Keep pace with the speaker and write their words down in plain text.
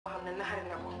naxari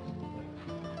na ko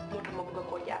moo tax ma bëgg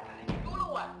koo jàppale. yow la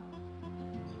waat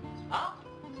ah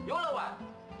yow la waat.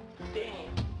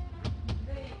 dégg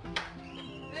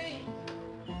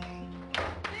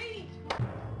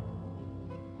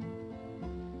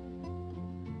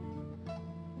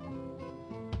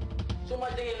su ma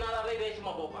déggee naa la rey ci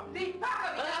ma boppam. di paaka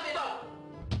bi daa fi daw.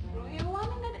 yow waa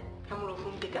na de xamuloo fu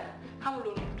mu dëkka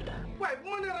xamuloo nu mu tudda. waaye bu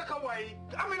ma nee rek a waay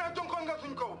Amina jonkoon nga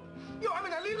suñ kaw yow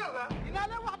Amina lii la la. dinaa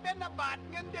leen wax benn baat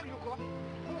ngeen déglu ko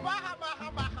bu baax a baax a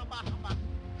baax a baax a baax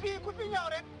fii ku fi ñëw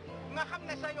rek nga xam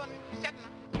ne sa yoon set na.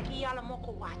 kii yàlla moo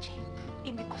ko wàcce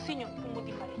indi ko si ñun pour mu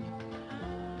dimbale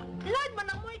ñu laaj ma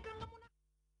nag mooy kan la mun a.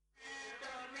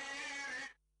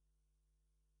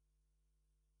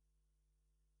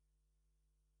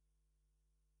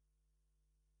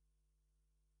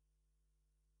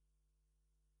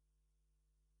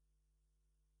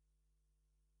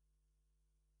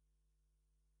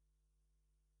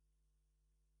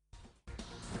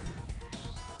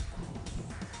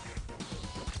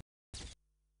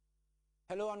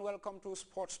 Hello and welcome to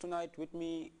Sports Tonight with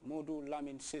me, Modu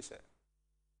Lamin Sise.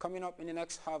 Coming up in the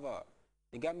next hour,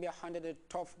 the Gambia handed a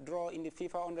tough draw in the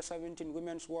FIFA Under-17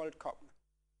 Women's World Cup.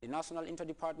 The National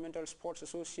Interdepartmental Sports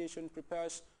Association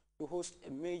prepares to host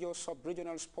a major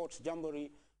sub-regional sports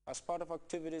jamboree as part of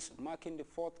activities marking the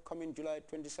forthcoming July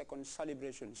 22nd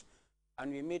celebrations.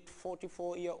 And we meet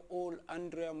 44-year-old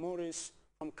Andrea Morris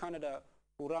from Canada,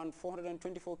 who ran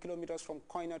 424 kilometers from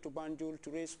Koina to Banjul to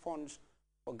raise funds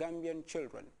for Gambian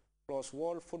children. Plus,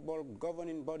 World Football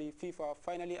governing body FIFA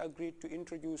finally agreed to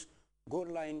introduce goal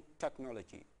line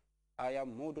technology. I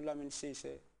am Modu Lamin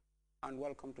Sise, and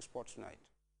welcome to Sports Night.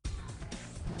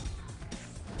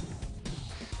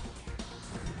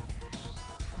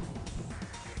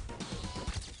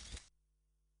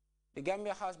 The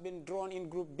Gambia has been drawn in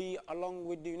Group B along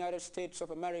with the United States of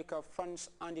America, France,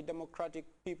 and the Democratic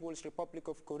People's Republic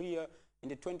of Korea in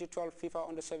the 2012 FIFA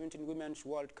Under-17 Women's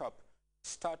World Cup,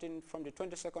 starting from the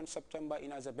 22nd September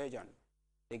in Azerbaijan.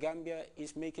 The Gambia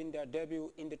is making their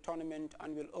debut in the tournament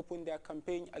and will open their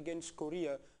campaign against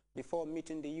Korea before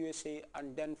meeting the USA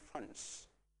and then France.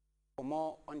 For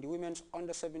more on the women's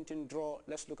Under-17 draw,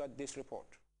 let's look at this report.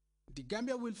 The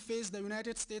Gambia will face the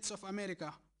United States of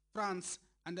America, France,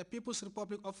 and the People's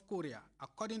Republic of Korea,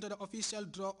 according to the official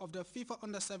draw of the FIFA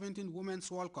Under-17 Women's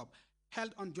World Cup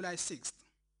held on July 6th.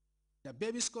 The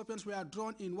Baby Scorpions were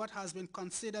drawn in what has been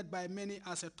considered by many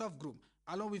as a tough group,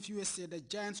 along with USA, the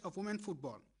giants of women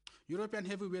football, European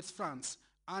heavyweights France,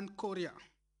 and Korea.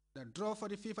 The draw for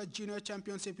the FIFA Junior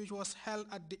Championship, which was held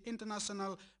at the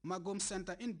International Magom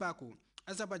Center in Baku,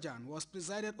 Azerbaijan, was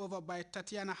presided over by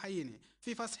Tatiana Hayini,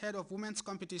 FIFA's head of women's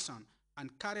competition,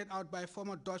 and carried out by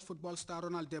former Dutch football star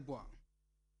Ronald de Boer.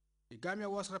 The Gambia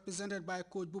was represented by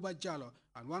Coach Buba Jallo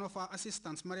and one of our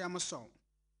assistants, Maria Masson.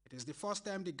 It is the first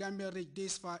time the Gambia reached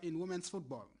this far in women's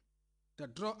football. The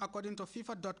draw, according to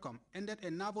FIFA.com, ended a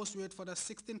nervous wait for the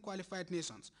 16 qualified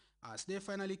nations as they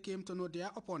finally came to know their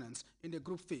opponents in the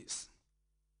group phase.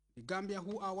 The Gambia,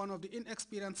 who are one of the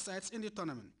inexperienced sides in the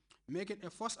tournament, making a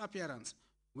first appearance,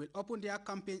 will open their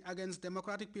campaign against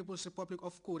Democratic People's Republic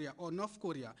of Korea or North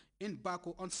Korea in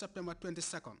Baku on September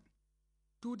 22nd.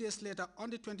 2 days later, on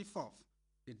the 24th,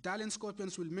 the Darling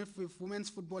Scorpions will meet with women's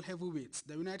football heavyweights,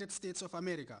 the United States of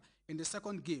America, in the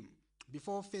second game,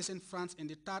 before facing France in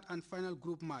the third and final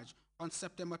group match on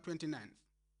September 29th.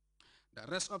 The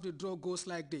rest of the draw goes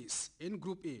like this. In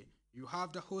Group A, you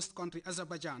have the host country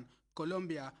Azerbaijan,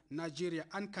 Colombia, Nigeria,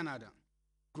 and Canada.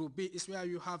 Group B is where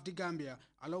you have the Gambia,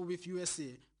 along with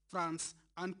USA, France,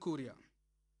 and Korea.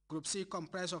 Group C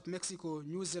comprises of Mexico,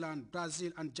 New Zealand,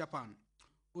 Brazil, and Japan.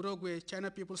 Uruguay, China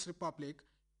People's Republic,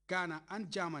 Ghana, and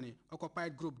Germany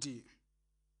occupied Group D.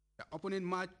 The opening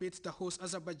match pits the host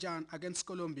Azerbaijan against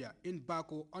Colombia in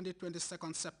Baku on the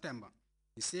 22nd September.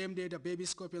 The same day, the Baby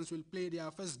Scorpions will play their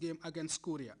first game against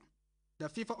Korea. The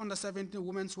FIFA Under-17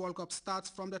 Women's World Cup starts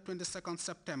from the 22nd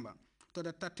September to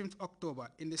the 13th October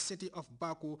in the city of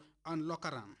Baku and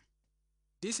Lokeren.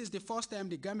 This is the first time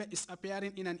the Gambia is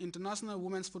appearing in an international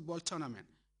women's football tournament,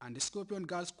 and the Scorpion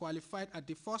girls qualified at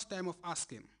the first time of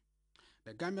asking.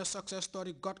 The Gambia success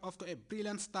story got off to a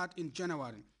brilliant start in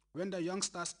January when the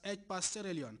youngsters edged past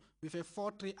Sierra Leone with a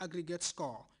 4-3 aggregate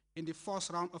score in the first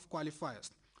round of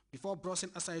qualifiers, before brushing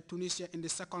aside Tunisia in the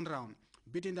second round,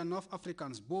 beating the North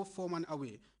Africans both home and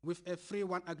away with a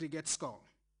 3-1 aggregate score.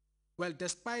 Well,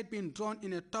 despite being drawn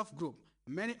in a tough group,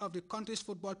 many of the country's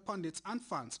football pundits and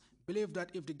fans believe that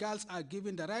if the girls are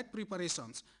given the right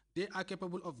preparations, they are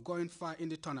capable of going far in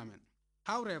the tournament.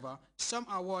 However, some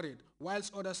are worried,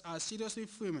 whilst others are seriously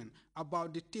fuming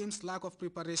about the team's lack of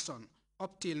preparation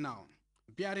up till now.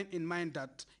 bearing in mind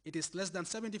that it is less than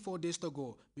 74 days to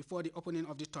go before the opening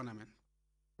of the tournament.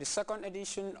 The second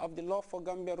edition of the Love for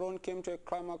Gambia run came to a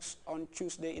climax on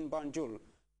Tuesday in Banjul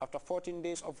after 14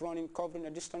 days of running covering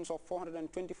a distance of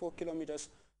 424 kilometers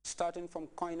starting from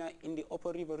Koina in the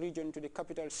Upper River region to the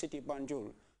capital city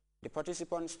Banjul. The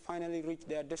participants finally reached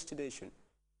their destination.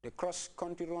 The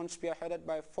cross-country run, spearheaded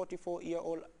by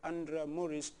 44-year-old Andrea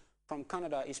Morris from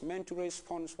Canada, is meant to raise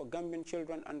funds for Gambian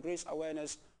children and raise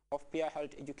awareness of peer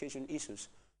health education issues.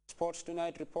 Sports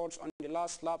Tonight reports on the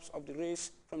last laps of the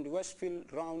race from the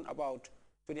Westfield roundabout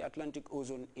to the Atlantic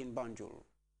Ozone in Banjul.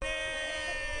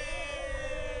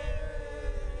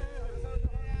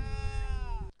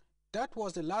 That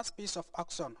was the last piece of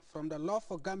action from the Love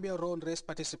for Gambia road race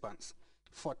participants.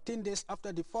 14 days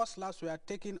after the first laps were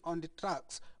taken on the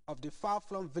tracks of the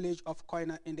far-flung village of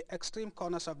Koina in the extreme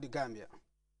corners of the Gambia.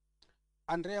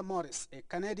 Andrea Morris, a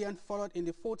Canadian, followed in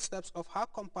the footsteps of her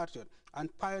compatriot and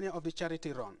pioneer of the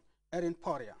charity run, Erin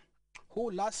Poria,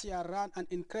 who last year ran an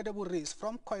incredible race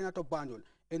from Koina to Banjul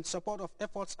in support of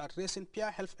efforts at raising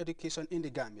peer health education in the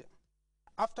Gambia.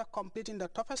 After completing the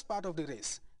toughest part of the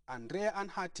race, Andrea and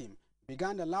her team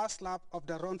began the last lap of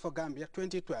the Run for Gambia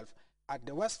 2012 at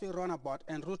the Westfield roundabout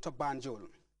en route to Banjul.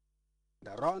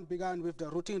 The run began with the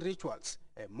routine rituals,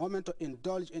 a moment to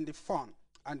indulge in the fun,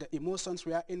 and the emotions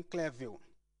were in clear view.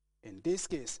 In this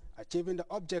case, achieving the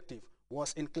objective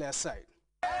was in clear sight.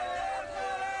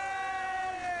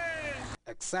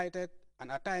 Excited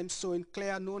and at times showing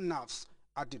clear no nerves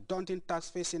at the daunting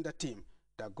task facing the team,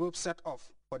 the group set off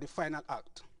for the final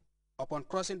act. Upon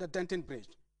crossing the Denton Bridge,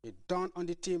 it dawned on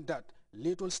the team that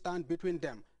little stand between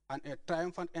them and a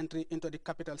triumphant entry into the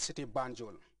capital city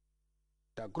Banjul.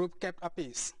 The group kept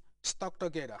apace, stuck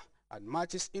together, and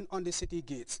marches in on the city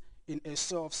gates in a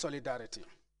show of solidarity.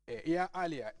 A year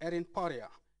earlier, Erin Poria,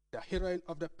 the heroine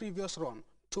of the previous run,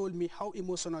 told me how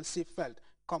emotional she felt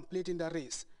completing the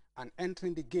race and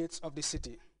entering the gates of the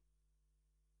city.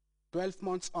 12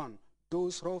 months on,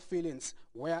 those raw feelings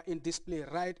were in display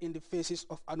right in the faces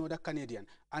of another Canadian,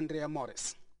 Andrea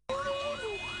Morris.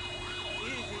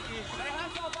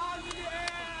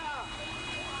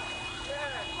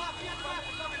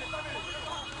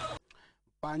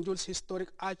 Banjul's historic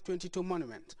Arch-22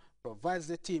 monument provides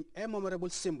the team a memorable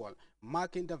symbol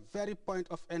marking the very point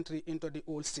of entry into the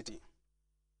old city.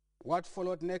 What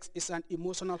followed next is an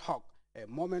emotional hug, a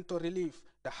moment to relive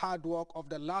the hard work of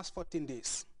the last 14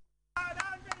 days.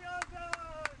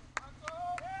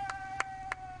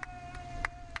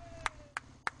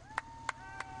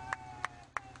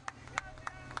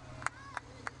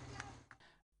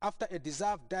 After a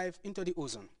deserved dive into the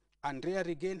ozone, Andrea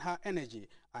regained her energy,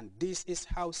 and this is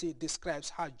how she describes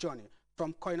her journey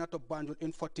from Koina to Banjul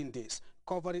in 14 days,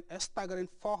 covering a staggering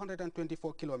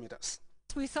 424 kilometers.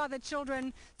 We saw the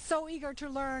children so eager to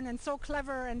learn and so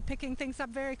clever and picking things up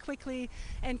very quickly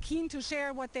and keen to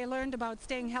share what they learned about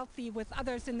staying healthy with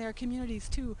others in their communities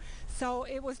too. So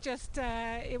it was just,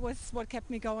 it was what kept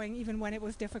me going even when it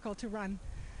was difficult to run.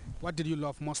 What did you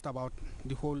love most about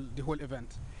the whole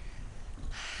event?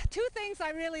 Two things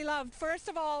I really loved. First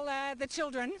of all, the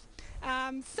children.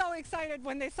 So excited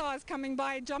when they saw us coming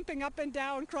by, jumping up and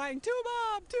down, crying,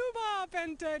 Tubab,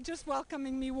 and just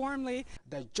welcoming me warmly.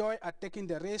 The joy at taking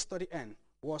the race to the end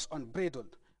was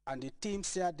unbridled, and the team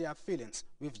shared their feelings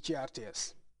with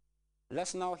Grts.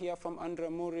 Let's now hear from Andrea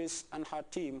Morris and her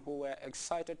team, who were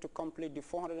excited to complete the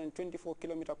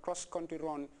 424-kilometer cross-country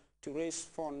run to raise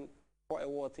funds for a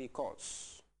worthy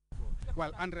cause.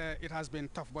 Well, Andrea, it has been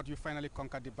tough, but you finally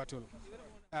conquered the battle.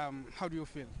 How do you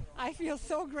feel? I feel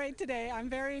so great today. I'm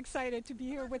very excited to be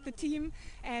here with the team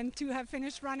and to have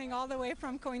finished running all the way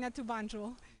from Koina to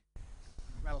Banjul.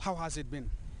 Well, how has it been?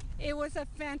 It was a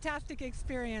fantastic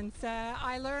experience.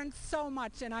 I learned so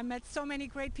much, and I met so many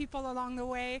great people along the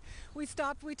way. We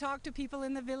stopped, we talked to people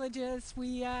in the villages.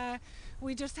 We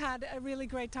just had a really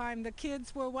great time. The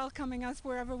kids were welcoming us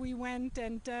wherever we went,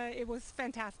 and it was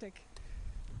fantastic.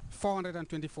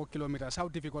 424 kilometers, how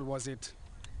difficult was it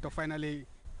to finally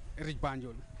reach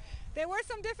Banjul? There were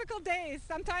some difficult days.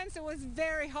 Sometimes it was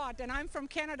very hot, and I'm from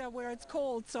Canada where it's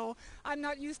cold, so I'm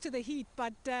not used to the heat.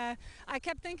 But I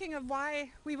kept thinking of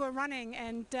why we were running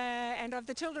and of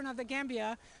the children of the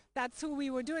Gambia. That's who we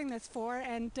were doing this for,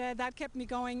 and that kept me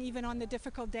going even on the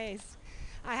difficult days.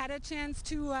 I had a chance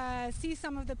to see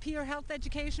some of the peer health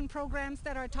education programs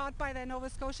that are taught by the Nova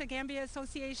Scotia Gambia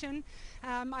Association.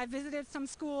 I visited some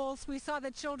schools. We saw the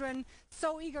children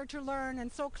so eager to learn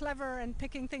and so clever and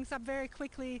picking things up very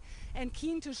quickly and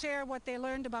keen to share what they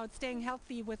learned about staying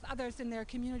healthy with others in their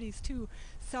communities too.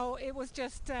 So it was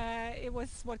just, it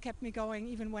was what kept me going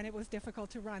even when it was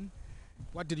difficult to run.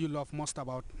 What did you love most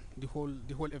about the whole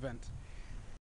event?